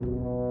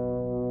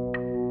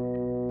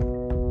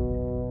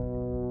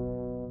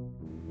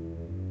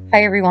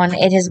Hi everyone,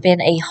 it has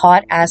been a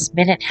hot ass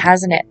minute,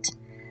 hasn't it?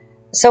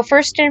 So,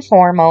 first and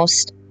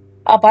foremost,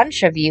 a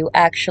bunch of you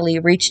actually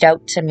reached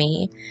out to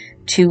me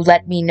to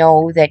let me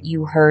know that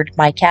you heard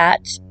my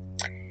cat,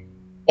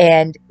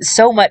 and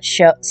so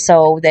much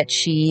so that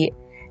she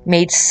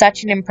made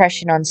such an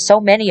impression on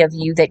so many of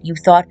you that you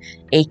thought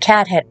a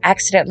cat had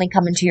accidentally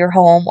come into your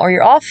home or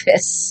your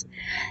office.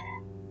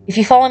 If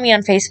you follow me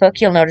on Facebook,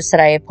 you'll notice that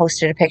I have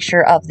posted a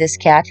picture of this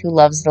cat who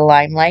loves the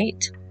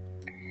limelight.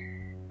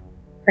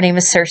 Her name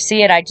is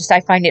Cersei, and I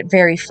find it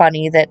very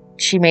funny that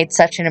she made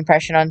such an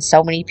impression on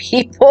so many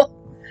people.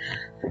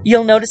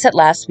 You'll notice that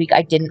last week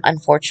I didn't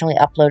unfortunately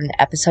upload an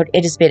episode.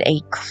 It has been a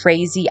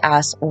crazy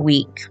ass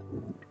week.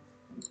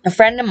 A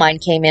friend of mine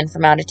came in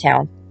from out of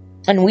town,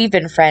 and we've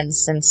been friends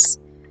since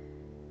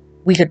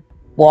we could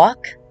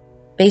walk,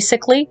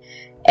 basically,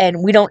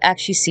 and we don't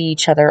actually see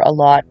each other a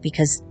lot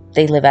because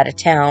they live out of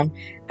town,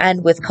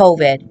 and with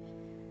COVID,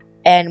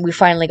 and we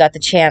finally got the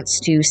chance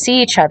to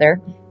see each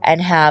other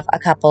and have a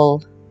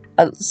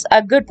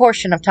good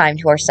portion of time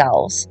to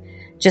ourselves.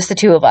 Just the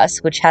two of us,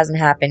 which hasn't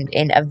happened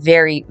in a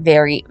very,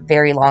 very,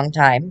 very long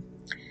time.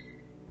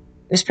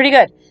 It was pretty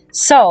good.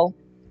 So,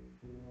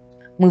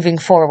 moving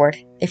forward,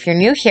 if you're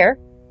new here,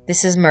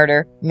 this is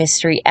Murder,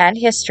 Mystery, and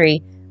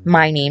History.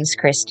 My name's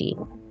Christy.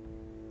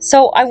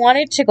 So, I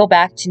wanted to go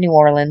back to New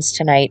Orleans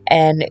tonight,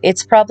 and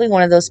it's probably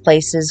one of those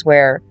places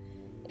where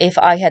if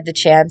I had the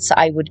chance,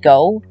 I would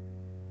go.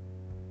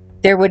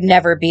 There would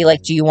never be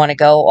like, do you want to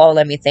go? Oh,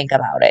 let me think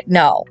about it.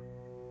 No.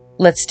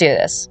 Let's do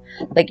this.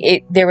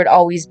 There would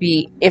always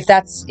be, if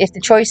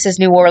the choice is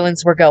New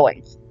Orleans, we're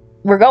going.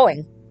 We're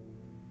going.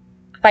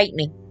 Fight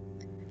me.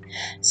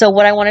 So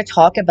what I want to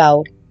talk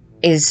about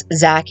is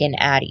Zach and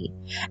Addie.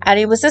 And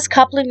it was this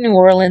couple in New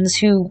Orleans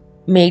who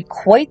made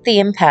quite the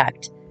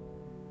impact.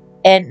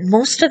 And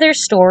most of their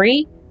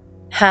story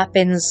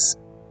happens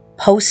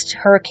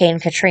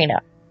post-Hurricane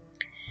Katrina.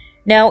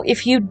 Now,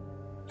 if you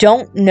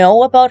don't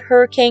know about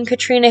Hurricane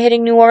Katrina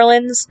hitting New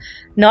Orleans,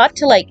 not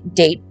to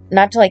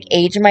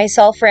age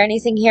myself or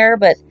anything here,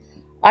 but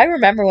I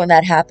remember when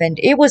that happened.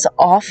 It was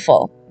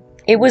awful.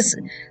 It was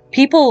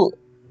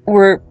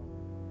awful.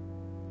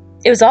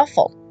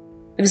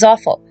 It was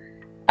awful.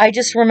 I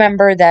just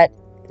remember that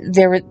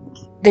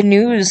the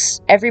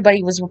news,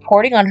 everybody was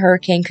reporting on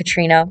Hurricane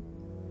Katrina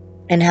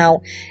and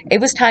how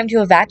it was time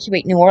to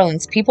evacuate New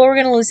Orleans. People were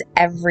going to lose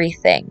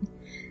everything.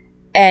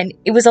 And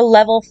it was a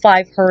level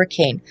 5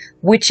 hurricane,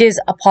 which is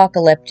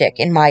apocalyptic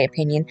in my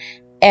opinion.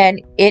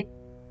 And it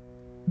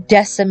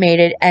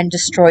decimated and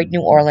destroyed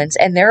New Orleans.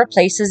 And there are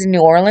places in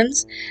New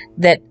Orleans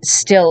that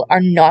still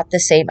are not the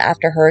same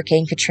after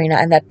Hurricane Katrina.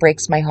 And that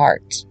breaks my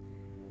heart.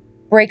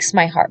 Breaks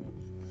my heart.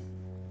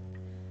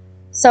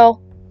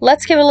 So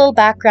let's give a little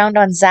background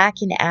on Zach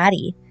and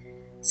Addie.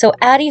 So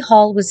Addie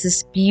Hall was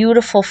this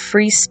beautiful,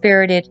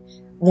 free-spirited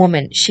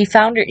woman. She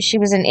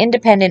was an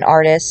independent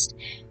artist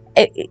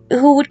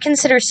who would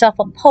consider herself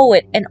a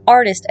poet, an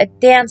artist, a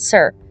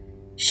dancer.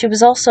 She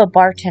was also a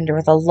bartender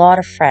with a lot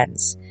of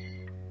friends.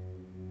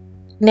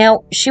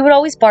 Now, she would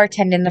always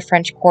bartend in the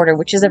French Quarter,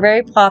 which is a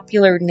very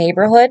popular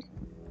neighborhood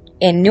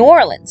in New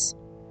Orleans.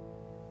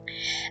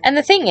 And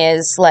the thing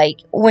is,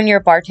 when you're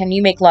a bartender,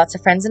 you make lots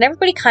of friends, and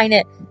everybody kind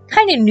of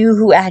knew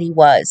who Addie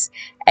was.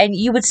 And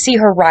you would see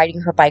her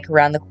riding her bike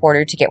around the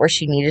quarter to get where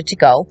she needed to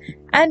go,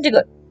 and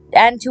to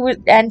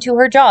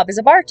her job as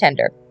a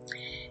bartender.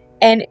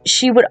 And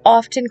she would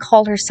often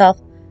call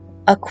herself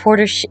a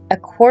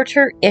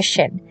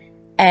quarter-ishin.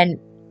 And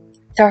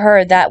to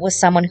her, that was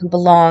someone who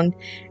belonged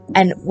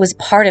and was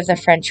part of the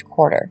French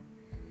Quarter.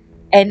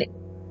 And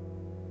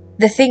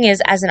the thing is,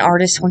 as an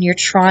artist, when you're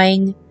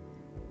trying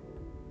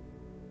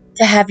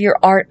to have your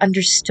art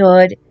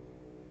understood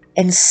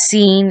and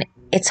seen,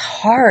 it's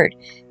hard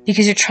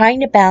because you're trying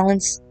to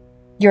balance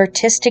your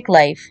artistic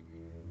life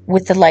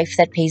with the life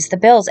that pays the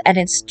bills. And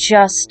it's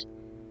just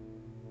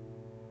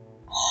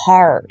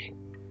hard.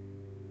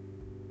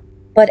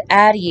 But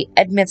Addie,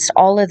 amidst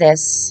all of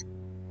this,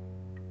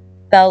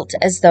 felt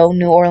as though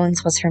New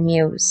Orleans was her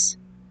muse.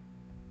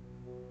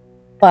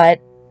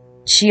 But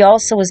she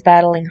also was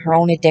battling her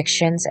own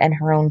addictions and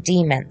her own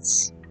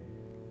demons.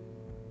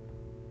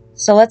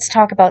 So let's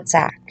talk about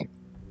Zach.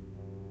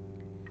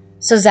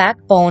 So Zach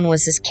Bowen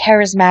was this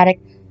charismatic,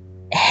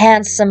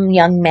 handsome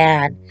young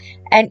man,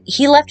 and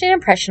he left an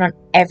impression on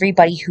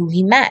everybody who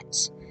he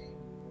met.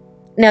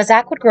 Now,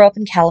 Zach would grow up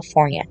in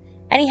California,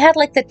 and he had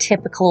the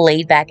typical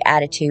laid-back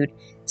attitude,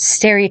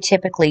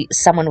 stereotypically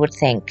someone would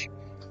think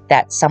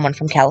that someone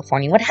from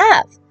California would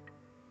have.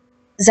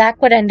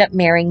 Zach would end up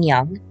marrying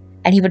young,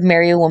 and he would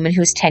marry a woman who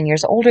was 10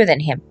 years older than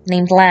him,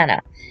 named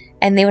Lana,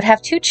 and they would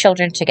have 2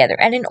 children together.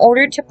 And in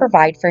order to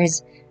provide for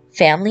his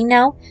family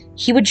now,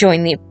 he would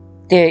join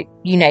the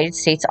United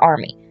States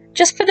Army,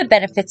 just for the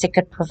benefits it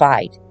could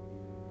provide.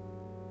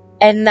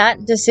 And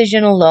that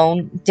decision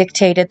alone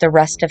dictated the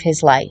rest of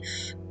his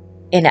life,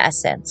 in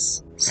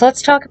essence. So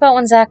let's talk about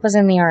when Zach was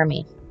in the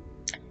Army.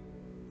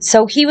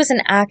 So he was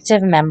an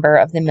active member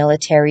of the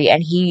military,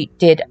 and he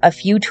did a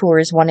few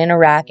tours, one in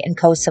Iraq and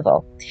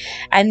Kosovo.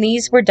 And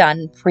these were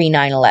done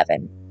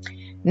pre-9/11.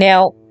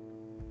 Now,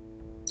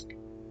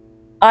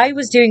 I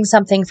was doing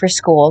something for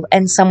school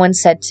and someone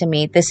said to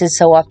me, this is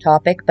so off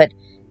topic, but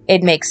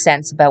it makes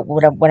sense about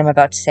what I'm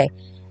about to say.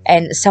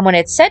 And someone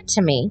had said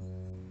to me,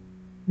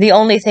 the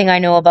only thing I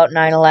know about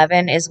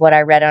 9/11 is what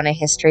I read on a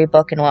history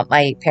book and what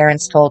my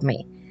parents told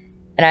me.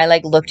 And I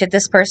like looked at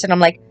this person. I'm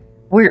like,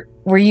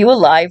 were you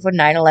alive when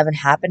 9/11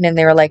 happened? And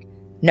they were like,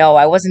 no,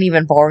 I wasn't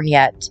even born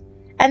yet.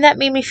 And that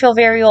made me feel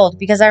very old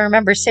because I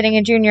remember sitting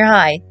in junior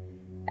high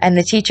and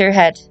the teacher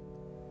had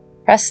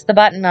pressed the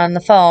button on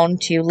the phone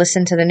to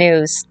listen to the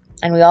news.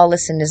 And we all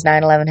listened as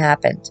 9/11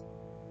 happened.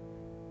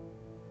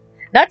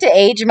 Not to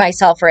age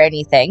myself or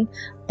anything,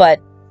 but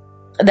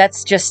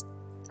that's just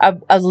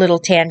a little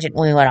tangent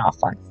we went off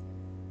on.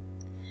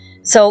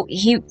 So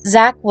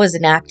Zach was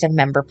an active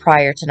member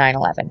prior to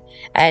 9/11.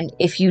 And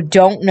if you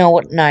don't know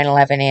what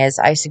 9/11 is,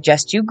 I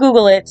suggest you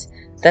Google it.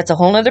 That's a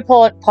whole nother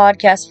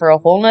podcast for a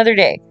whole nother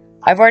day.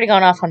 I've already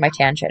gone off on my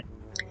tangent.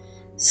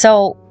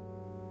 So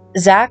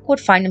Zach would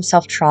find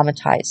himself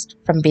traumatized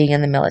from being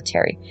in the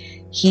military.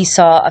 He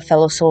saw a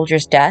fellow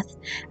soldier's death,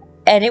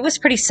 and it was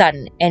pretty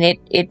sudden, and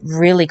it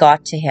really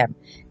got to him.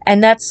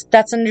 And that's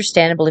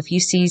understandable. If you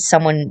see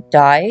someone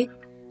die,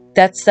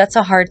 that's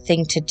a hard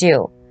thing to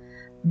do.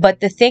 But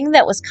the thing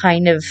that was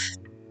kind of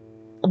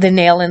the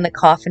nail in the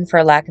coffin,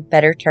 for lack of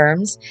better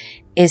terms,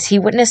 is he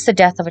witnessed the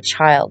death of a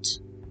child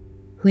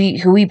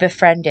who he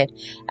befriended.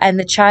 And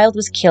the child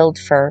was killed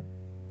for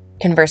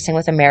conversing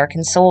with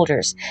American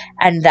soldiers.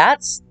 And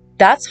that's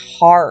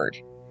hard.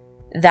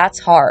 That's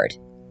hard.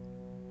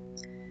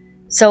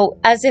 So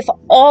as if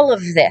all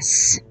of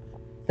this,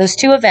 those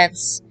two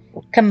events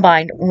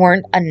combined,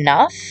 weren't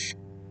enough,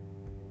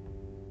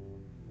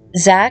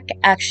 Zach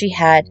actually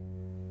had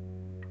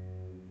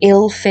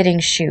ill-fitting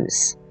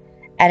shoes,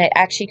 and it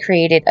actually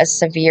created a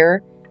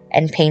severe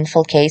and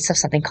painful case of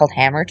something called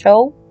hammer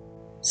toe.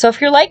 So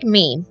if you're like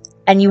me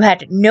and you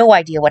had no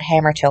idea what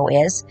hammer toe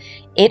is,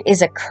 it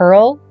is a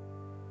curl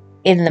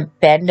in the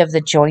bend of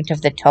the joint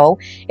of the toe.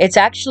 It's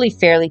actually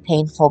fairly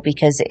painful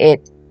because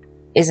it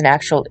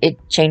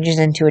changes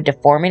into a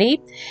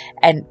deformity,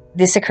 and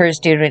this occurs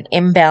due to an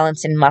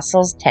imbalance in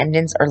muscles,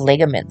 tendons, or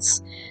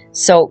ligaments.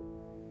 So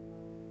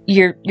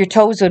your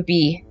toes would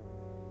be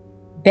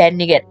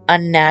bending at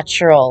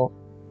unnatural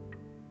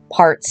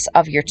parts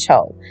of your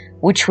toe,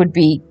 which would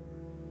be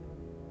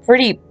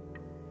pretty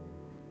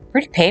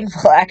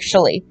painful,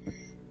 actually.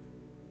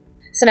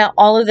 So now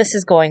all of this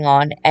is going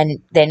on, and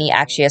then he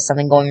actually has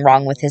something going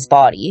wrong with his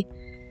body,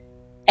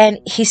 and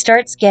he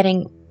starts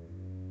getting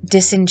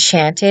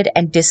disenchanted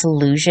and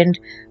disillusioned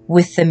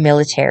with the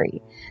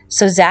military.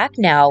 So Zach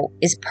now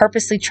is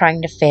purposely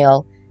trying to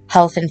fail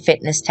health and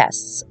fitness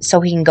tests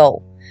so he can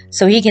go,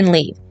 so he can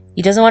leave.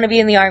 He doesn't want to be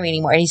in the army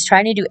anymore, and he's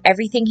trying to do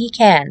everything he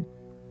can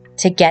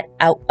to get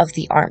out of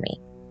the army.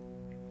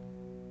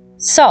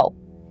 So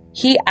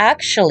he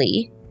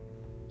actually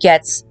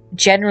gets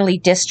generally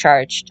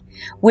discharged,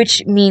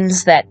 which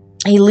means that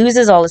he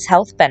loses all his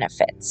health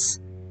benefits.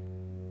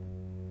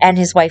 And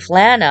his wife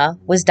Lana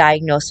was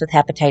diagnosed with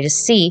hepatitis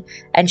C,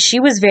 and she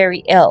was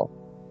very ill.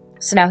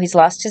 So now he's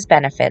lost his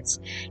benefits.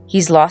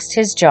 He's lost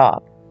his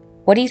job.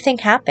 What do you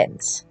think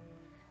happens?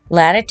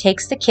 Lana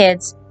takes the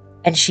kids,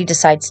 and she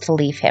decides to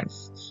leave him.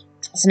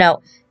 So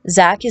now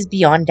Zach is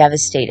beyond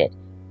devastated.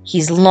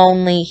 He's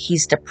lonely.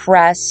 He's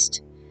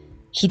depressed.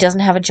 He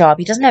doesn't have a job.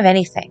 He doesn't have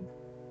anything.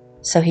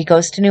 So he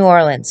goes to New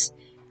Orleans,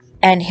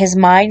 and his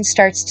mind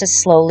starts to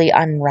slowly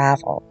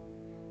unravel.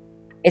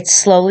 It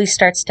slowly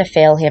starts to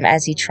fail him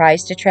as he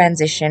tries to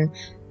transition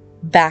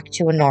back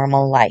to a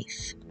normal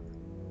life.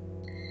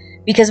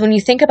 Because when you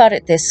think about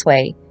it this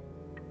way,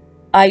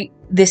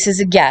 this is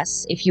a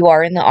guess. If you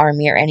are in the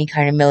army or any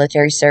kind of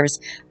military service,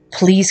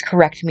 please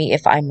correct me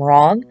if I'm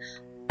wrong.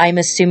 I'm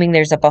assuming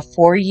there's a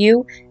before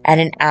you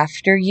and an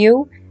after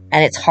you,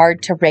 and it's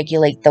hard to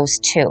regulate those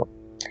two,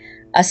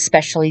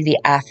 especially the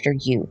after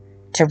you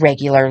to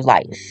regular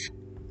life.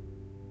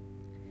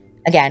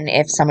 Again,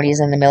 if somebody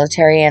is in the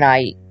military and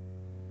I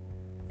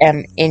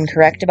am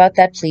incorrect about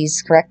that,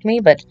 please correct me,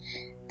 but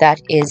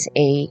that is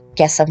a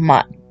guess of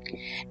mine.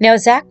 Now,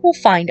 Zach will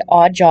find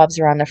odd jobs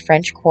around the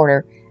French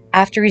Quarter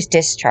after he's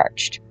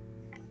discharged.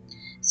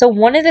 So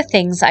one of the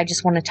things I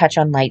just want to touch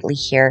on lightly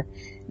here,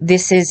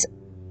 this is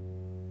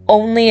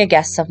only a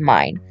guess of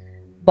mine,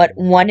 but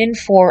 1 in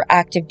 4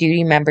 active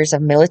duty members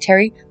of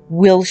military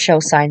will show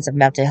signs of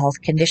mental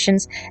health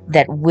conditions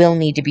that will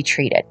need to be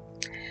treated.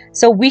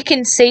 So we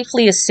can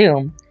safely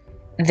assume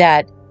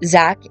that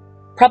Zach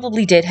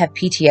probably did have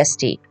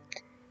PTSD,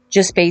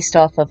 just based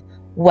off of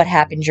what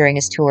happened during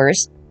his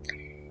tours.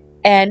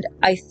 And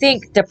I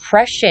think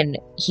depression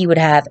he would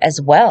have as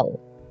well.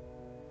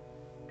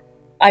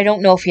 I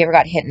don't know if he ever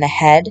got hit in the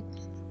head,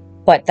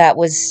 but that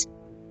was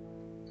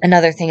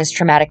another thing, is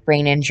traumatic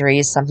brain injury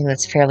is something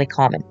that's fairly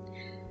common.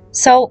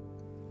 So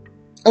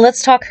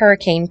let's talk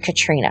Hurricane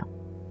Katrina.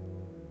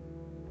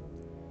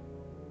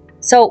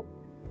 So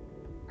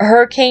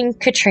Hurricane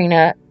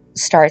Katrina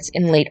starts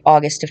in late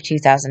August of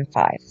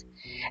 2005.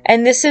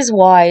 And this is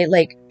why,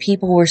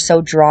 people were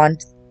so drawn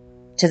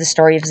to the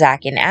story of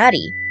Zach and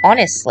Addie,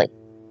 honestly.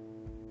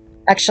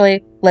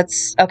 Actually,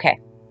 okay.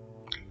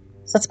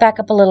 So let's back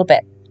up a little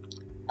bit.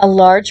 A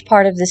large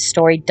part of this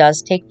story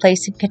does take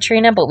place in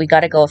Katrina, but we got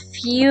to go a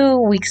few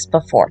weeks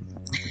before.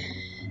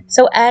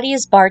 So Addie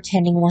is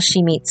bartending while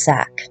she meets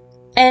Zach.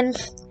 And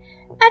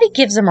Addie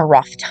gives him a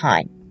rough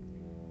time.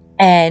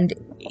 And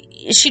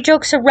she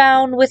jokes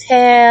around with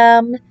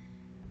him.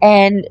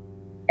 And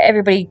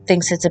everybody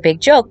thinks it's a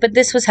big joke, but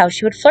this was how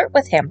she would flirt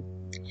with him.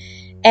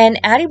 And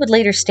Addie would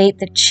later state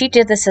that she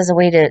did this as a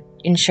way to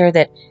ensure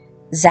that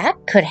Zach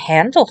could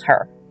handle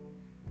her.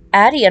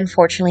 Addie,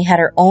 unfortunately, had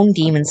her own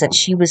demons that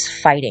she was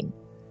fighting.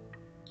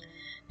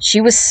 She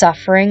was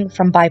suffering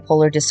from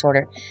bipolar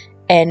disorder,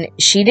 and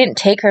she didn't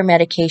take her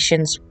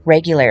medications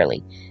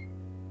regularly.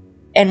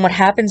 And what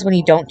happens when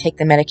you don't take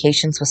the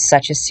medications with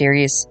such a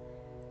serious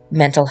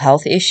mental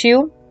health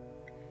issue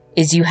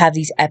is you have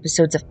these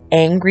episodes of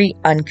angry,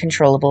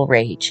 uncontrollable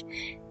rage.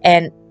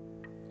 And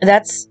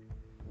that's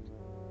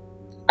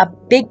a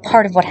big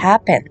part of what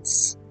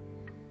happens.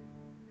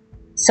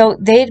 So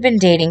they had been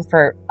dating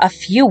for a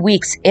few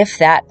weeks, if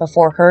that,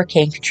 before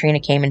Hurricane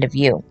Katrina came into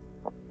view.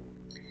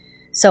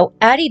 So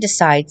Addie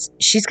decides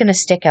she's going to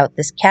stick out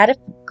this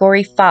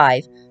Category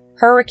 5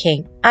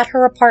 hurricane at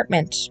her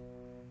apartment.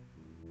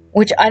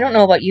 Which, I don't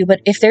know about you,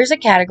 but if there's a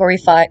Category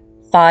 5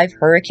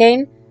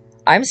 hurricane,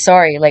 I'm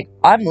sorry,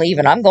 I'm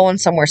leaving. I'm going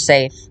somewhere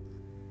safe.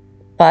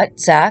 But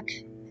Zach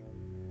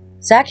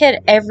was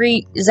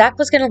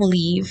going to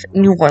leave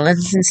New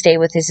Orleans and stay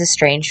with his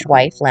estranged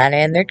wife, Lana,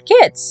 and their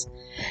kids.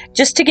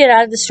 Just to get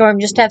out of the storm,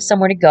 just to have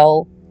somewhere to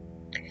go.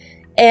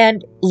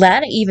 And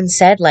Lana even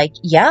said,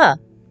 yeah,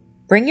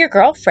 bring your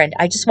girlfriend.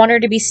 I just want her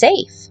to be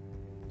safe.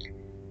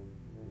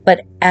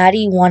 But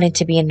Addie wanted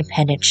to be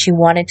independent. She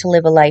wanted to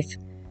live a life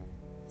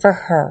for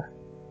her.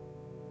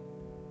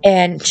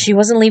 And she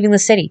wasn't leaving the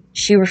city.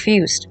 She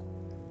refused.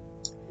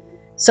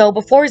 So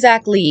before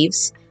Zach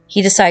leaves,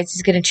 he decides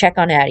he's going to check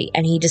on Addie.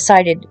 And he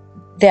decided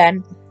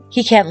then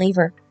he can't leave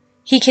her.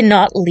 He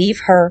cannot leave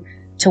her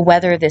to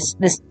weather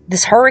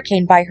this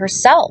hurricane by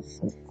herself.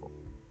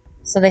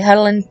 So they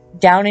huddle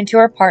down into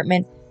her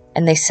apartment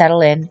and they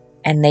settle in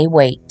and they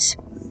wait.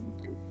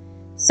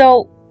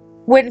 So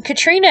when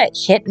Katrina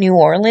hit New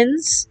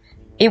Orleans,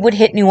 it would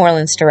hit New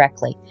Orleans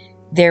directly.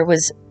 There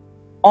was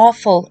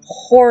awful,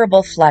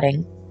 horrible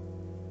flooding.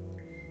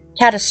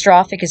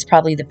 Catastrophic is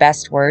probably the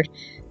best word.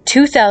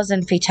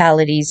 2,000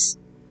 fatalities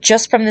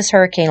just from this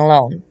hurricane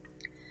alone.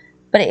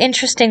 But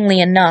interestingly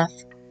enough,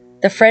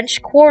 the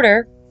French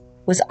Quarter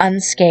was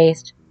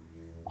unscathed.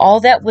 All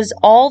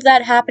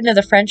that happened to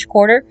the French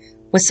Quarter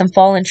was some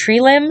fallen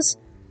tree limbs,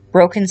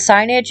 broken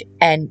signage,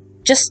 and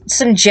just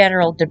some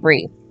general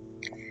debris.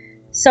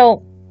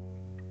 So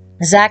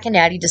Zach and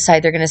Addie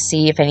decide they're going to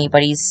see if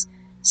anybody's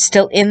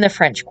still in the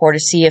French Quarter,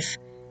 see if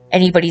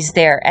anybody's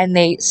there. And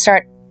they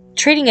start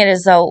treating it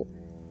as though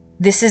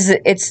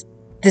it's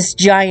this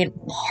giant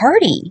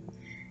party.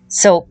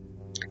 So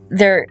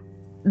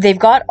they've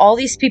got all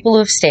these people who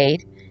have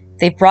stayed.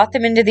 They've brought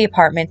them into the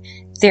apartment.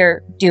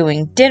 They're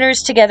doing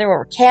dinners together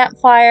over a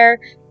campfire.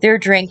 They're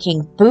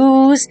drinking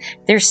booze.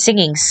 They're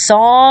singing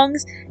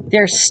songs.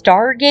 They're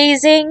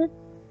stargazing.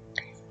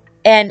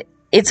 And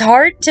it's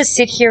hard to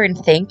sit here and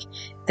think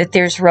that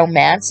there's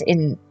romance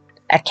in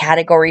a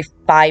Category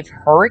 5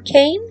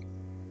 hurricane.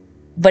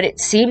 But it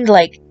seemed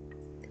like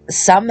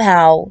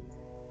somehow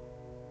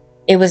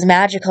it was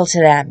magical to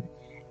them.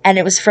 And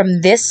it was from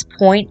this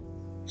point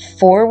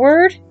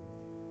forward,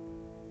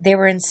 they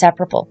were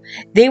inseparable.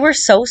 They were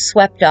so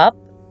swept up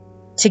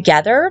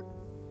together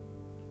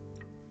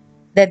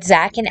that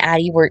Zach and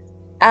Addie were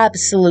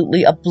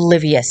absolutely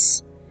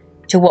oblivious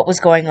to what was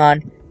going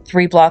on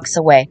 3 blocks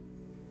away.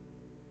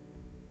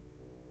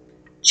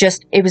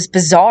 It was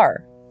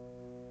bizarre.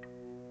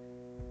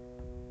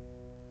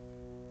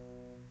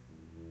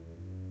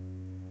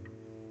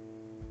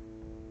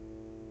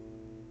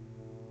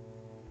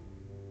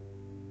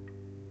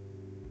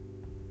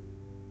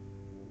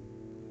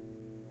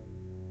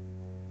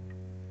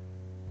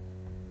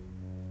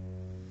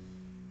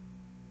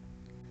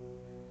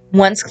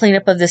 Once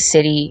cleanup of the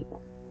city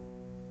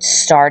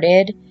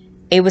started,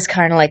 it was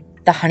kind of like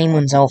the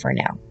honeymoon's over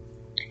now.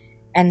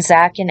 And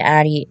Zach and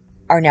Addie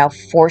are now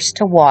forced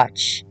to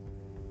watch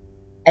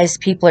as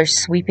people are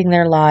sweeping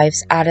their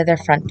lives out of their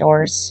front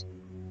doors.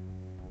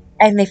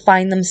 And they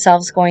find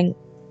themselves going,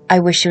 I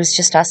wish it was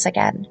just us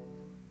again.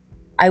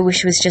 I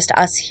wish it was just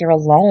us here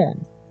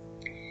alone.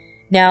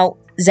 Now,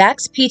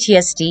 Zach's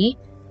PTSD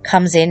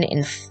comes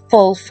in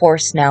full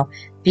force now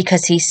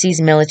because he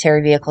sees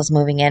military vehicles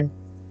moving in.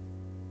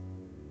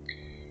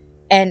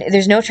 And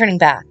there's no turning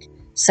back.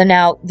 So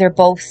now they're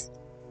both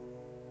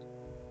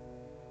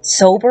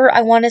sober,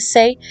 I want to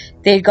say.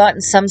 They'd gotten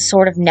some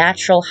sort of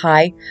natural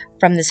high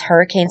from this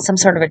hurricane, some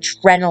sort of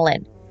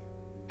adrenaline.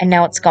 And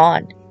now it's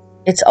gone.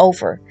 It's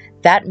over.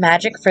 That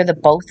magic for the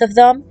both of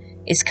them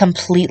is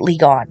completely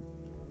gone.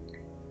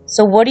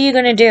 So what are you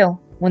going to do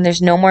when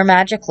there's no more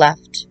magic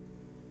left?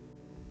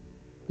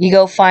 You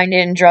go find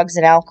it in drugs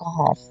and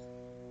alcohol.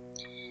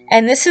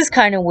 And this is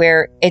kind of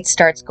where it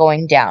starts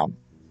going down.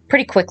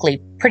 Pretty quickly,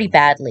 pretty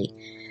badly.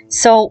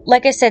 So,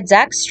 like I said,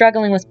 Zach's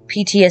struggling with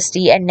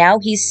PTSD, and now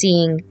he's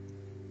seeing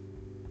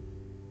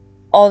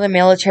all the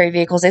military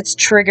vehicles. It's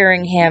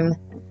triggering him,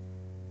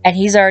 and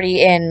he's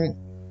already in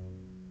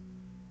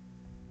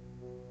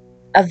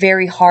a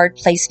very hard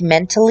place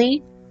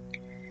mentally.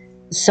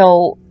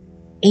 So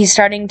he's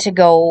starting to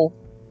go,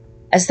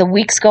 as the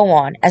weeks go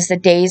on, as the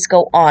days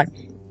go on,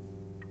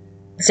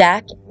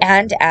 Zach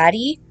and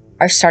Addie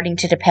are starting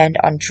to depend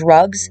on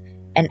drugs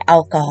and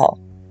alcohol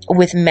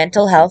with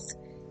mental health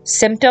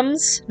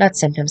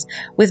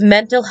with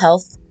mental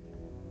health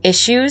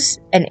issues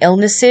and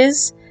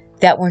illnesses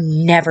that were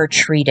never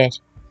treated.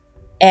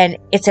 And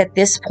it's at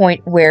this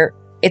point where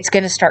it's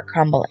going to start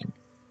crumbling.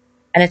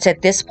 And it's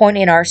at this point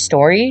in our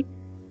story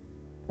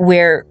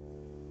where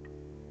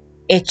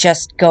it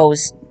just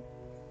goes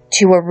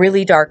to a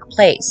really dark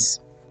place.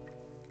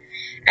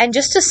 And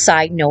just a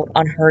side note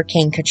on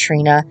Hurricane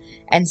Katrina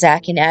and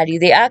Zach and Addie,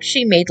 they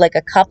actually made like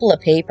a couple of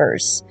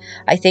papers.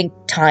 I think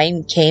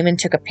Time came and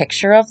took a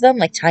picture of them,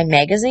 like Time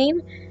magazine,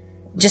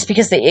 just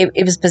because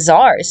it was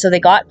bizarre. So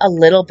they got a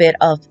little bit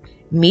of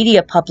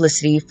media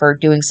publicity for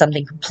doing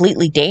something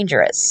completely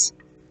dangerous.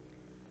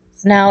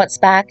 So now it's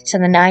back to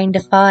the 9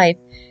 to 5.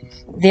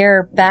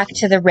 They're back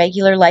to the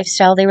regular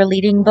lifestyle they were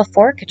leading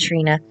before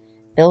Katrina.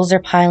 Bills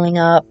are piling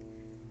up.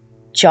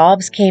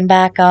 Jobs came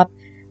back up.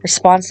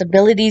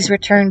 Responsibilities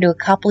returned to a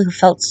couple who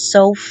felt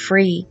so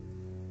free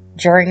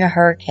during a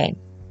hurricane.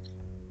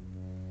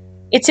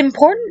 It's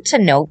important to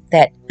note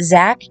that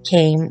Zach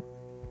came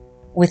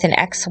with an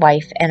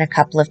ex-wife and a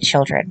couple of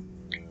children.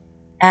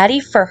 Addie,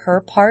 for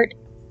her part,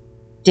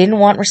 didn't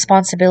want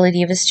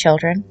responsibility of his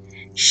children.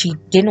 She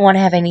didn't want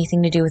to have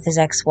anything to do with his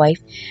ex-wife.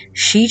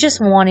 She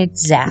just wanted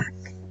Zach.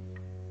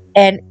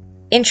 And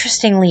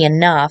interestingly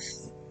enough,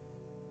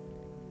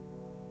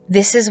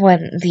 this is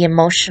when the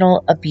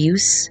emotional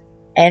abuse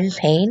and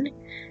pain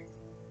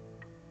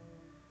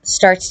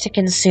starts to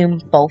consume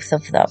both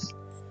of them.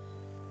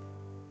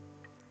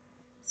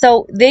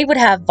 So they would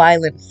have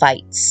violent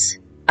fights,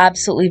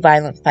 absolutely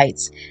violent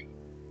fights.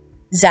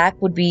 Zach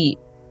would be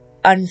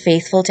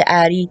unfaithful to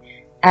Addie.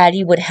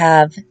 Addie would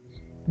have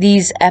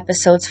these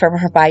episodes from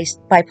her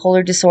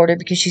bipolar disorder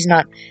because she's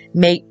not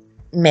medicating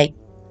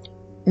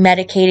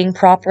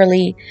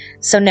properly.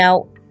 So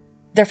now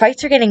their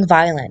fights are getting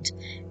violent,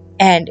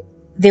 and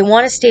they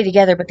want to stay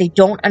together, but they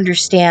don't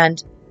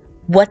understand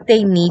what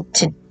they need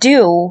to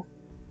do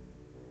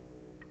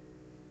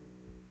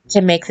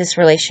to make this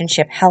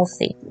relationship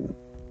healthy.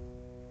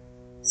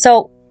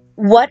 So,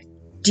 what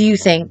do you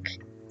think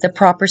the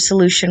proper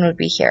solution would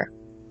be here?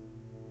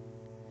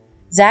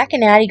 Zach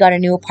and Addie got a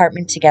new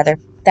apartment together.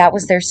 That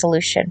was their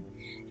solution.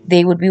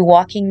 They would be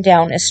walking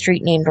down a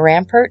street named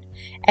Rampart,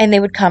 and they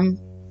would come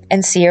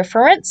and see a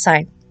for rent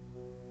sign.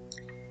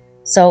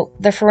 So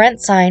the for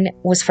rent sign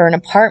was for an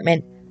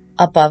apartment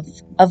above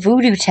a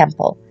voodoo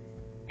temple,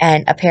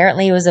 and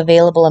apparently it was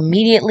available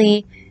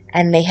immediately,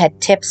 and they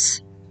had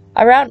tips,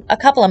 around a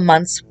couple of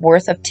months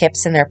worth of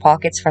tips in their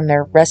pockets from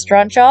their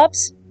restaurant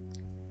jobs.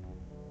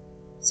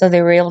 So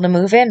they were able to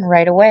move in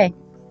right away.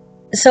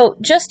 So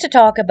just to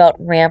talk about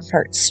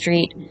Rampart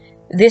Street,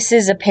 this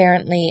is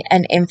apparently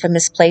an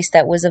infamous place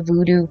that was a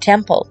voodoo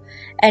temple,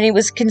 and it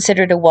was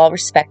considered a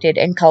well-respected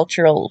and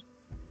cultural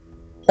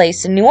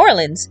place in New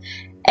Orleans.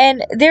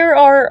 And there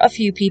are a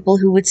few people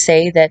who would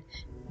say that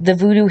the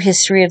voodoo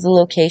history of the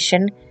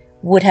location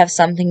would have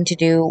something to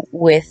do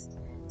with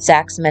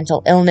Zach's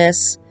mental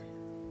illness,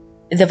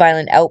 the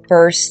violent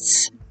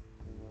outbursts.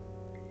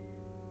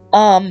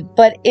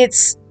 But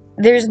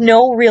there's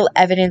no real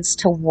evidence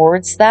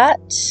towards that.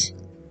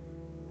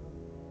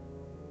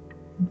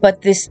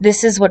 But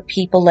this is what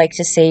people like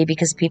to say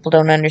because people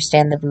don't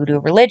understand the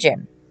voodoo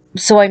religion.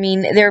 So I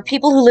mean, there are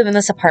people who live in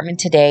this apartment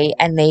today,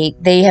 and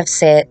they have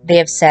said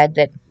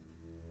that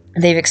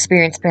they've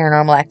experienced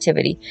paranormal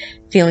activity,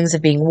 feelings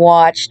of being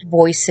watched,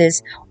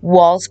 voices,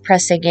 walls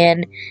pressing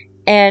in,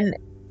 and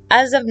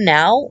as of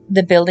now,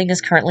 the building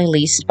is currently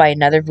leased by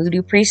another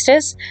voodoo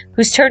priestess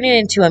who's turning it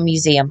into a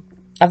museum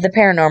of the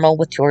paranormal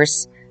with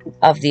tours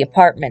of the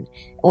apartment,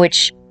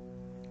 which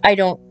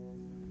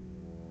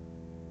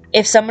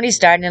if somebody's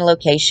died in a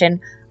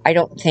location, I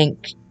don't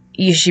think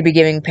you should be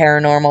giving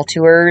paranormal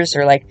tours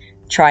or like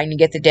trying to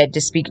get the dead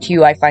to speak to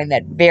you. I find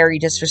that very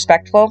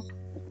disrespectful.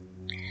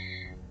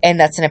 And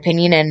that's an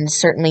opinion, and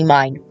certainly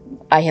mine.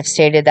 I have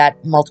stated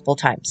that multiple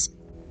times.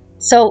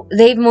 So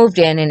they've moved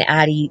in, and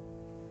Addie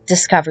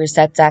discovers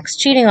that Zach's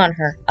cheating on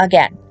her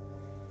again.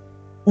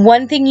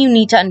 One thing you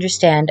need to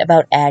understand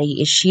about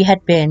Addie is she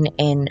had been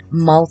in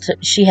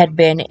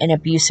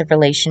abusive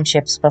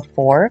relationships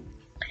before,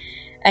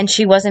 and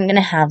she wasn't going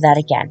to have that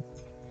again.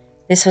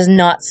 This was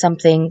not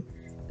something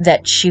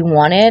that she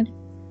wanted.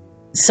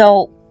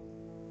 So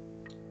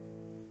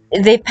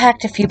they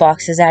packed a few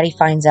boxes. Addie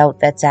finds out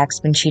that Zach's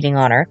been cheating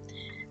on her.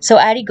 So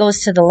Addie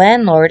goes to the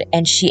landlord,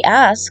 and she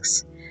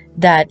asks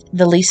that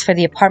the lease for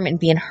the apartment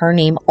be in her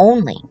name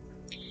only.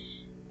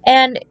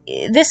 And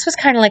this was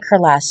kind of like her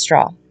last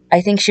straw.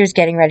 I think she was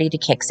getting ready to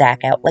kick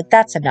Zach out. Like,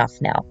 that's enough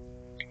now.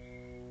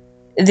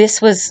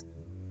 This was,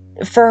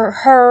 for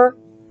her,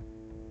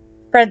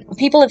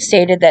 people have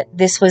stated that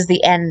this was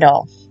the end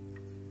all.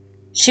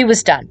 She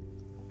was done.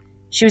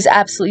 She was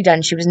absolutely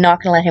done. She was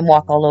not going to let him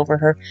walk all over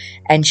her,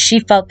 and she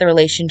felt the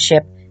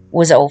relationship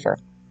was over.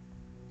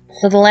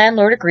 So the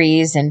landlord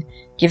agrees and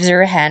gives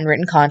her a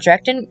handwritten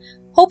contract and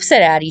hopes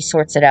that Addie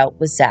sorts it out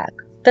with Zach.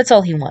 That's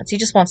all he wants. He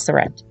just wants the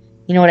rent.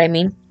 You know what I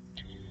mean?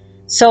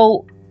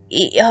 So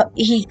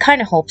he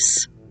kind of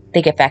hopes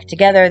they get back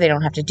together. They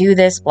don't have to do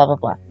this, blah, blah,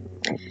 blah.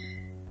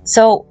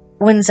 So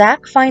when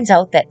Zach finds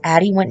out that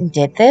Addie went and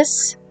did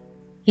this,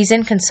 he's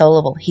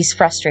inconsolable. He's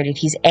frustrated.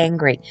 He's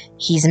angry.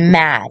 He's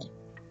mad.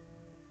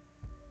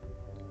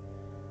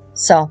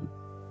 So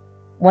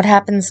what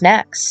happens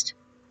next?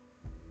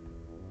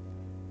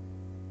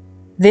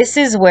 This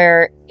is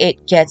where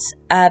it gets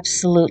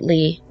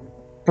absolutely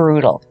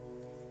brutal.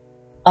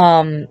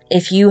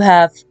 If you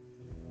have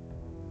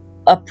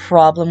a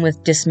problem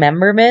with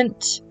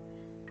dismemberment,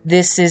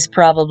 this is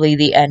probably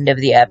the end of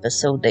the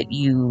episode that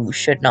you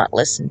should not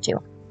listen to.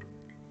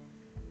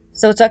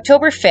 So it's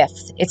October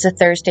 5th. It's a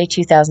Thursday,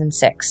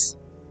 2006.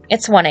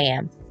 It's 1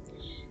 a.m.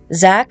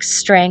 Zach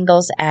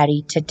strangles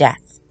Addie to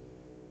death.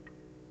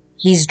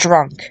 He's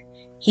drunk.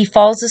 He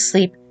falls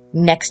asleep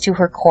next to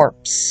her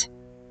corpse.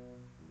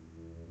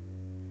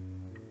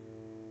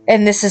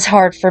 And this is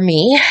hard for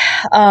me.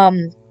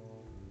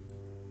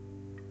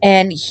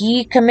 And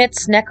he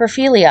commits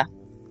necrophilia.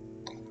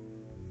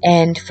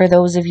 And for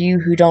those of you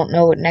who don't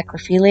know what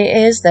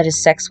necrophilia is, that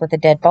is sex with a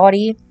dead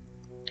body.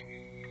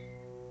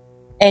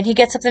 And he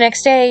gets up the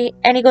next day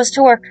and he goes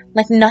to work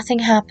like nothing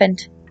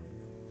happened.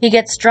 He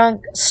gets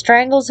drunk,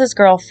 strangles his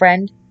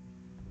girlfriend,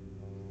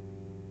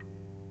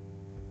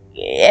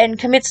 and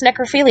commits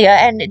necrophilia,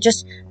 and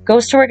just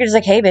goes to work and is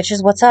like, "Hey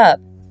bitches, what's up?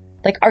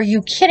 Like, are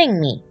you kidding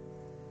me?"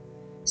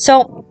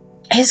 So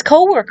his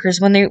coworkers,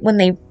 when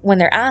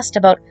they're asked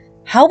about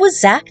how was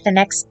Zach the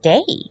next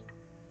day,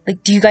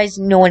 like, do you guys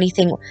know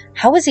anything?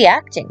 How was he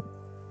acting?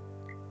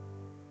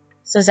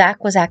 So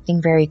Zach was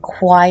acting very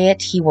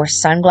quiet. He wore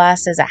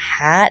sunglasses, a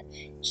hat.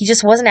 He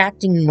just wasn't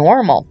acting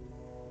normal.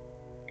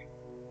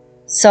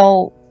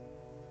 So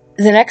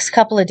the next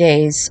couple of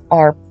days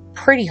are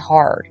pretty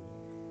hard.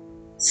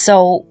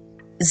 So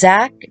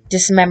Zach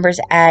dismembers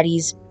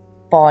Addie's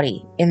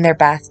body in their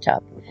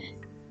bathtub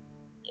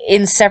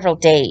in several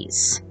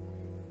days.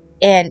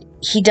 And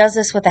he does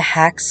this with a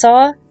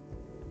hacksaw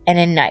and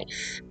a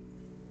knife.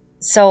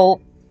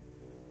 So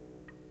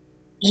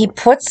he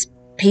puts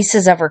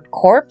pieces of her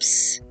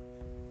corpse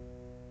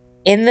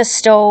in the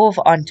stove,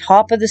 on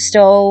top of the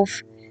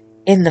stove,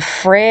 in the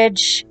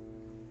fridge.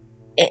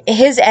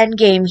 His end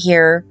game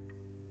here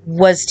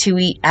was to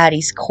eat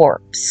Addie's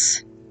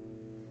corpse.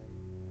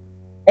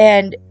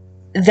 And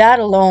that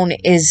alone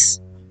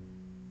is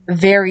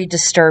very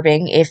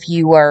disturbing. If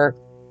you are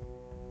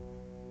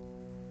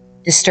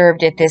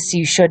disturbed at this,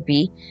 you should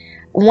be.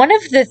 One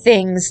of the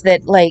things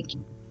that, like,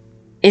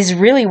 is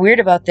really weird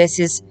about this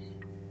is,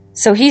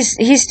 so he's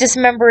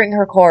dismembering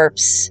her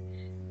corpse,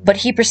 but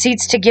he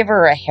proceeds to give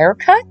her a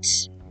haircut?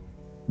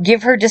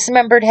 Give her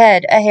dismembered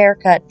head a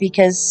haircut,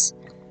 because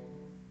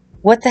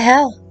what the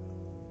hell?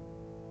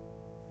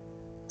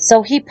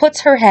 So he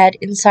puts her head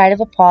inside of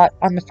a pot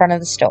on the front of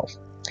the stove.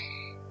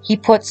 He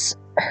puts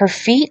her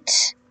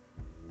feet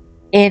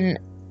and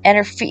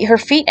her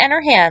feet and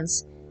her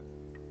hands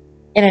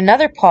in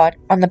another pot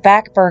on the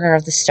back burner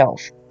of the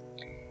stove.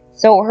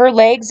 So her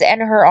legs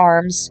and her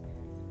arms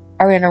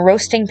are in a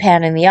roasting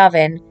pan in the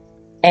oven,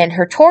 and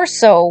her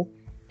torso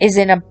is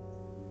in a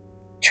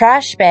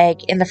trash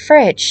bag in the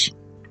fridge.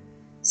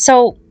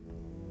 So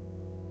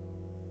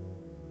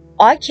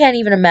I can't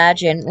even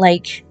imagine,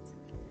 like,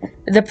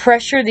 the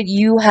pressure that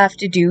you have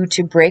to do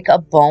to break a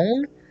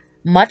bone,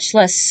 much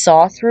less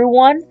saw through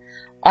one.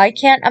 I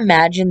can't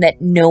imagine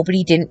that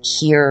nobody didn't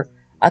hear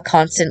a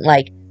constant,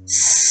 like,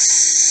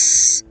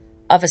 sss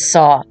of a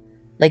saw.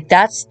 Like,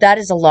 that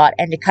is a lot.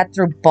 And to cut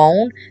through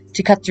bone,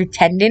 to cut through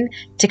tendon,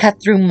 to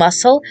cut through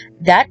muscle,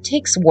 that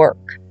takes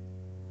work.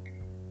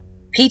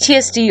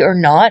 PTSD or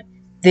not,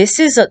 this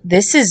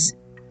is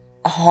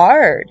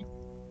hard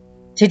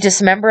to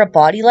dismember a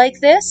body like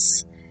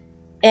this.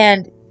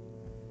 And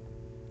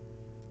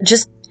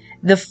just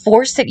the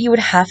force that you would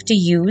have to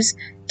use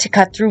to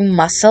cut through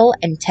muscle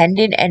and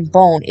tendon and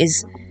bone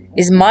is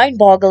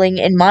mind-boggling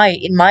in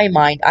my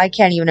mind. I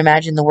can't even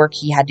imagine the work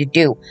he had to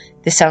do.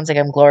 This sounds like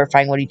I'm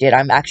glorifying what he did.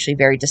 I'm actually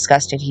very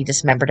disgusted he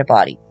dismembered a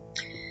body.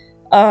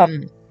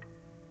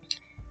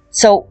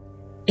 So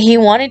he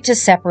wanted to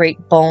separate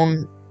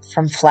bone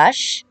from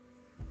flesh,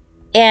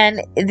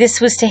 and this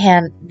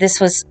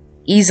was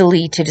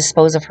easily to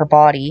dispose of her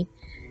body.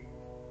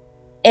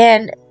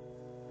 And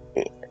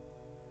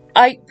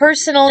I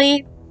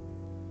personally,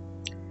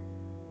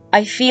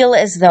 I feel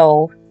as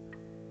though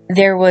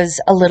there was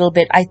a little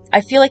bit,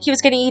 I feel like he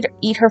was going to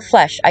eat her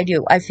flesh. I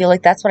do. I feel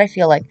like that's what I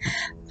feel like.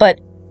 But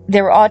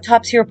there were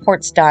autopsy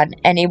reports done,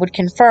 and it would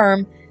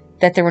confirm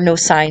that there were no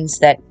signs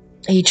that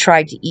he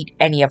tried to eat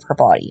any of her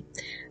body.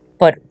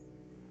 But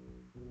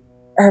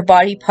her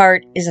body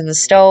part is in the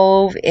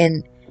stove,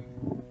 and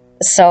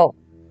so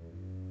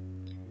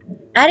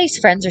Addie's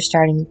friends are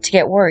starting to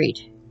get worried.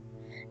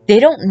 They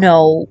don't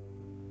know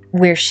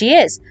where she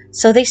is.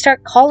 So they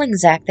start calling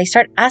Zach. They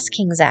start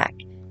asking Zach.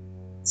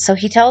 So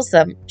he tells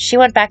them she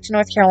went back to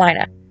North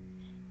Carolina.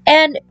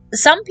 And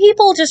some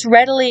people just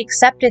readily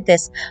accepted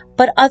this,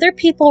 but other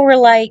people were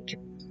like,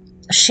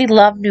 she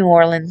loved New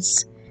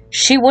Orleans.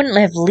 She wouldn't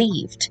have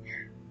left.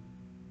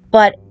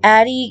 But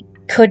Addie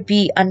could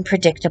be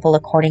unpredictable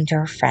according to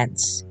her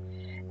friends.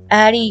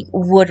 Addie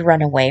would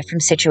run away from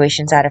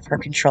situations out of her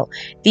control.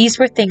 These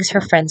were things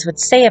her friends would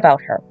say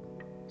about her.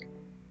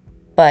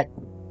 But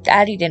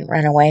Addie didn't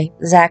run away.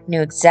 Zach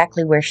knew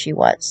exactly where she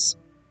was.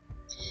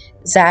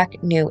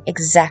 Zach knew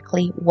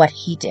exactly what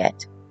he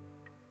did.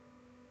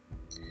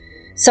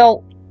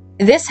 So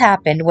this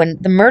happened when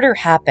the murder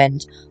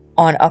happened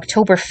on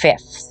October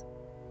 5th.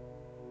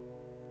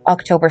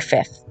 October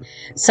 5th.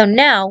 So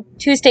now,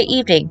 Tuesday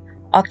evening,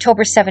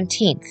 October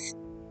 17th.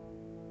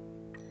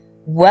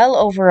 Well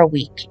over a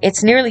week.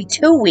 It's nearly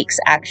 2 weeks,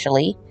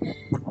 actually,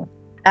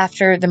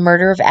 after the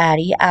murder of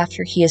Addie,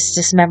 after he has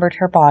dismembered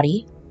her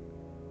body.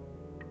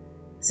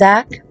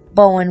 Zach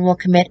Bowen will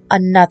commit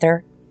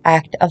another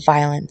act of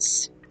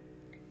violence.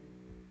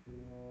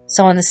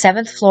 So on the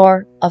 7th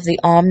floor of the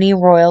Omni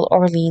Royal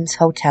Orleans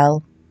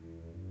Hotel,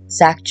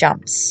 Zach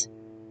jumps.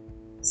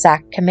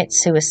 Zach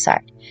commits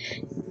suicide.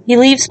 He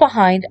leaves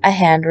behind a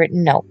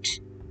handwritten note,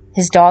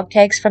 his dog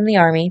tags from the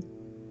army,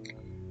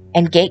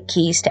 and gate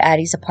keys to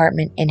Addie's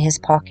apartment in his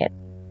pocket.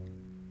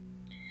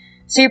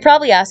 So you're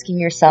probably asking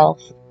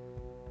yourself,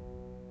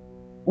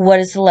 what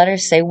does the letter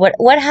say?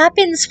 What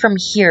happens from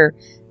here?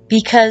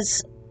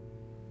 Because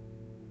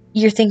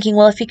you're thinking,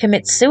 well, if he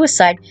commits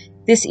suicide,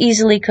 this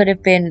easily could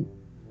have been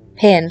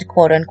pinned,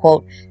 quote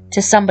unquote,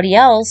 to somebody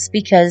else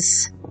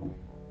because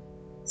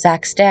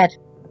Zach's dead.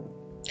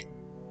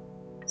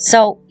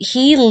 So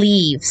he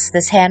leaves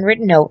this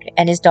handwritten note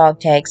and his dog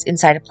tags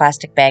inside a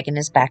plastic bag in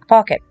his back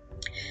pocket.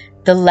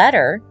 The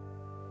letter,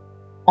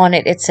 on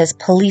it, it says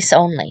police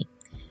only.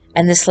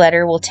 And this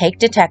letter will take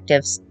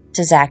detectives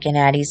to Zach and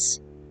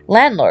Addie's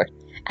landlord.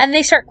 And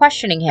they start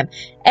questioning him.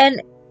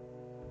 And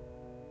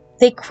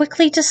they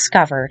quickly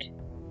discovered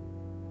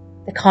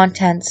the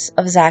contents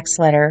of Zach's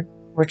letter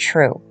were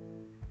true.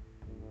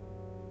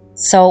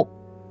 So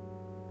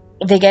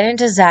they get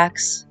into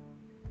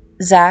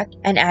Zach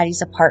and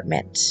Addie's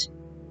apartment.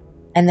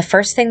 And the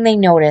first thing they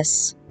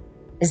notice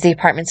is the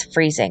apartment's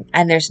freezing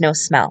and there's no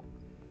smell.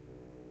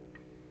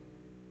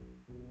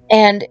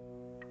 And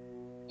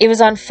it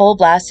was on full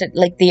blast.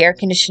 Like the air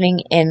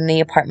conditioning in the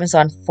apartment was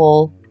on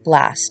full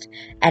blast.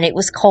 And it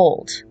was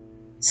cold.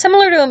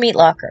 Similar to a meat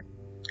locker.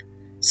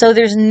 So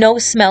there's no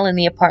smell in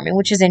the apartment,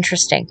 which is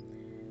interesting.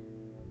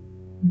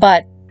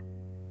 But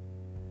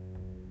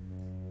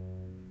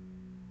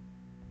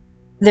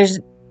there's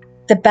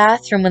the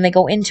bathroom, when they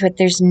go into it,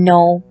 there's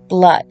no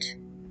blood,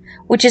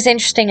 which is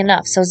interesting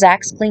enough. So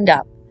Zach's cleaned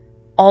up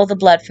all the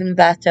blood from the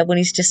bathtub when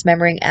he's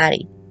dismembering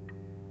Addie.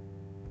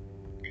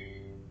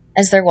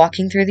 As they're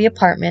walking through the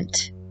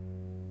apartment,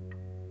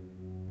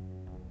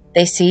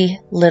 they see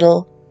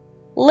little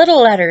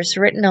letters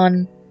written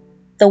on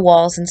the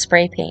walls in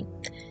spray paint.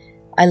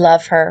 I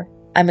love her.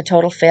 I'm a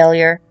total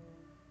failure.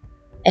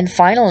 And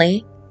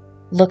finally,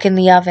 look in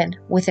the oven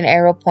with an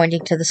arrow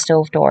pointing to the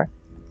stove door.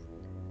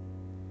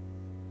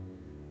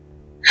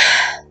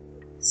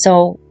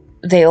 So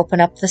they open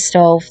up the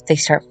stove. They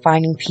start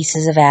finding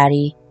pieces of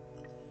Addie.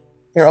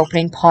 They're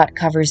opening pot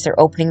covers. They're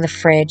opening the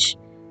fridge.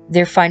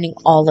 They're finding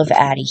all of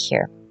Addie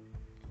here.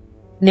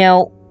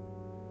 Now,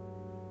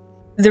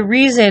 the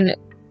reason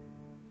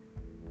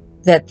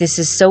that this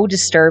is so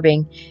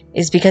disturbing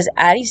is because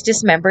Addie's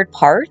dismembered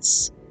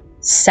parts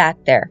sat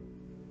there.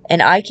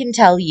 And I can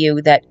tell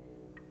you that,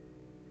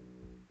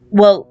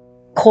 well,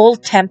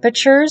 cold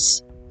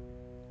temperatures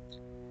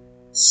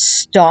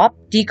stop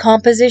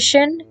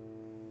decomposition.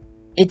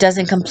 It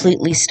doesn't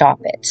completely stop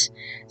it.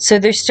 So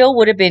there still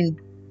would have been,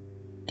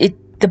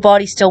 the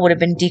body still would have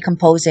been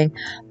decomposing,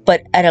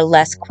 but at a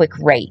less quick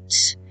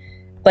rate.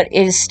 But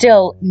it is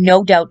still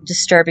no doubt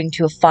disturbing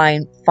to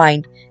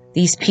find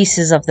these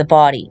pieces of the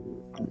body.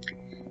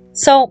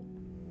 So,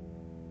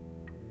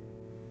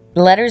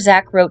 the letter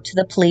Zach wrote to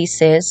the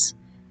police is,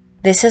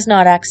 "This is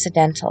not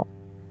accidental.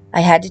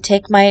 I had to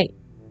take my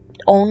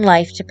own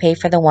life to pay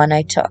for the one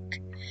I took.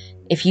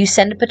 If you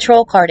send a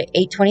patrol car to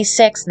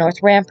 826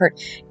 North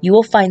Rampart, you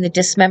will find the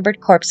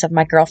dismembered corpse of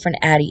my girlfriend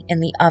Addie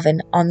in the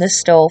oven, on the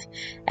stove,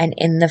 and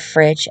in the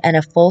fridge, and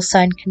a full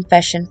signed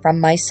confession from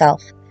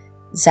myself,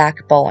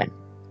 Zach Bowen."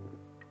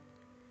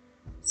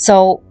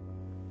 So,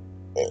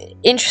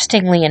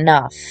 interestingly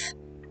enough,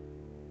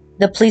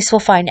 the police will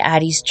find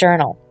Addie's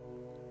journal,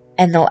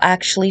 and they'll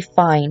actually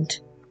find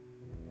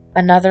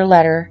another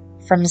letter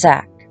from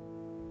Zach.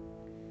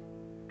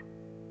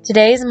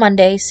 Today is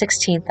Monday,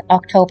 16th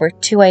October,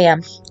 2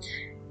 a.m.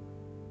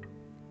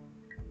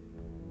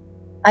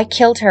 I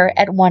killed her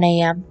at 1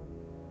 a.m.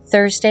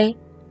 Thursday,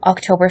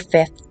 October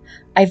 5th.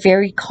 I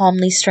very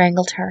calmly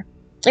strangled her.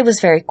 It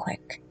was very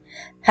quick.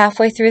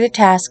 Halfway through the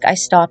task, I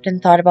stopped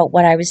and thought about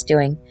what I was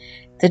doing.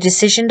 The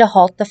decision to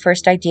halt the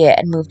first idea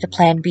and move to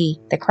Plan B,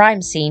 the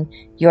crime scene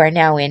you are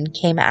now in,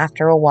 came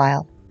after a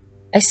while.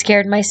 I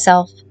scared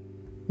myself.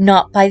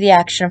 not by the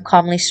action of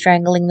calmly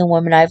strangling the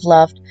woman I've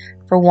loved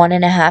for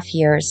 1.5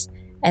 years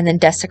and then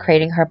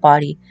desecrating her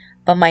body,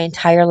 but my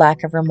entire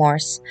lack of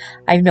remorse.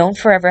 I've known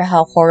forever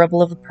how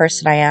horrible of a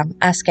person I am,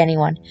 ask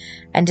anyone,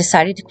 and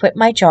decided to quit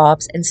my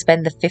jobs and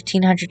spend the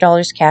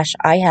 $1,500 cash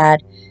I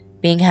had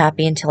being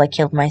happy until I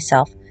killed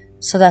myself.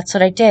 So that's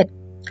what I did.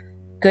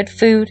 Good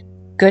food,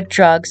 good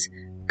drugs,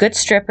 good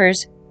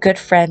strippers, good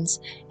friends,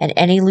 and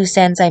any loose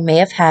ends I may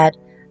have had.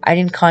 I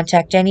didn't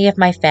contact any of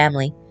my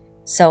family.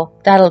 So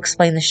that'll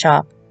explain the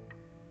shock,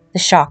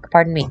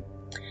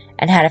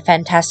 and had a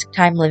fantastic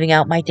time living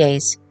out my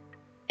days.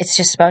 It's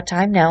just about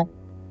time now.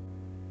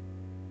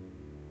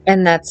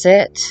 And that's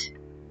it.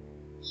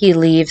 He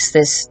leaves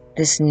this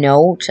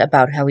note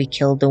about how he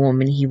killed the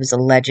woman he was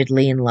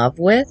allegedly in love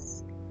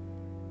with.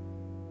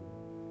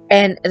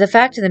 And the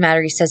fact of the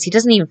matter, he says he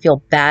doesn't even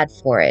feel bad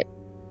for it.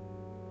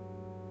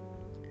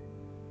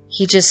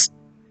 He just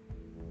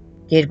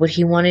did what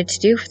he wanted to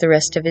do for the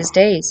rest of his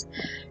days.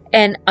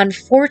 And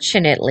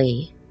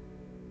unfortunately,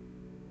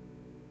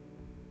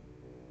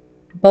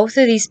 both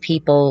of these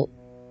people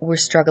were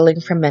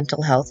struggling from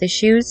mental health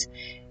issues.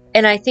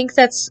 And I think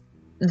that's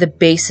the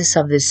basis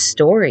of this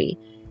story.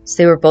 So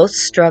they were both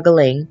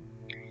struggling.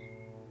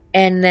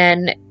 And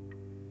then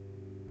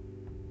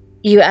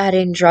you add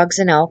in drugs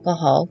and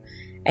alcohol,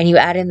 and you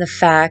add in the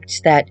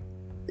fact that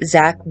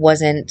Zach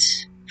wasn't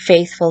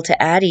faithful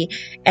to Addie,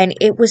 and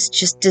it was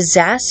just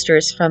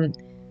disastrous from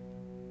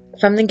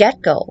the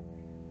get-go.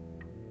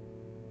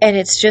 And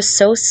it's just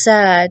so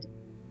sad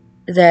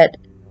that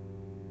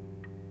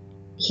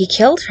he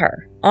killed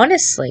her,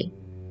 honestly.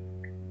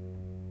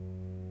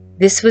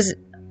 This was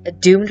a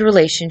doomed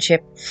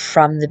relationship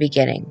from the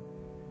beginning.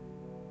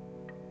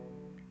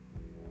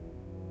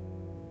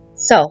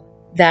 So,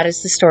 that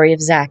is the story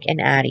of Zach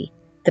and Addie.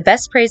 The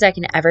best praise I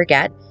can ever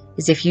get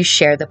is if you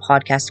share the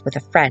podcast with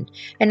a friend.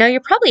 And now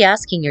you're probably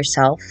asking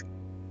yourself,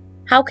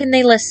 how can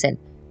they listen?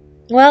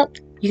 Well,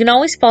 you can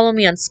always follow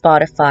me on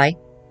Spotify,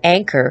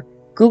 Anchor,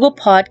 Google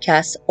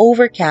Podcasts,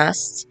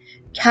 Overcast,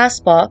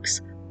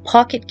 Castbox,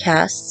 Pocket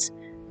Casts,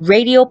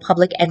 Radio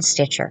Public, and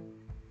Stitcher.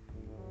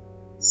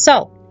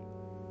 So,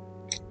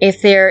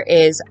 if there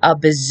is a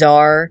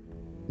bizarre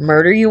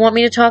murder you want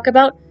me to talk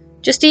about,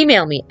 just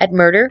email me at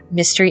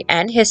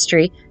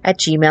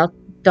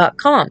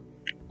murdermysteryandhistory@gmail.com.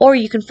 Or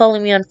you can follow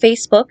me on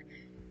Facebook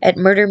at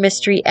Murder,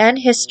 Mystery, and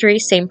History,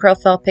 same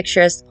profile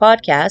picture as the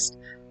podcast.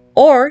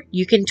 Or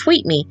you can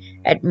tweet me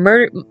at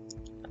Murder,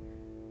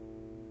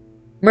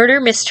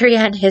 Mystery,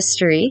 and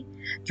History.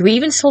 Do we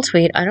even still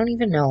tweet? I don't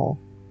even know.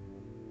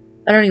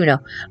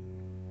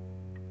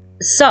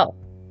 So,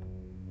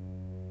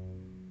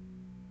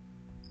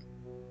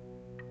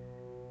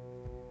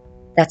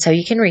 that's how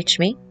you can reach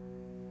me.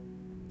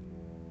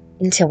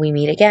 Until we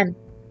meet again.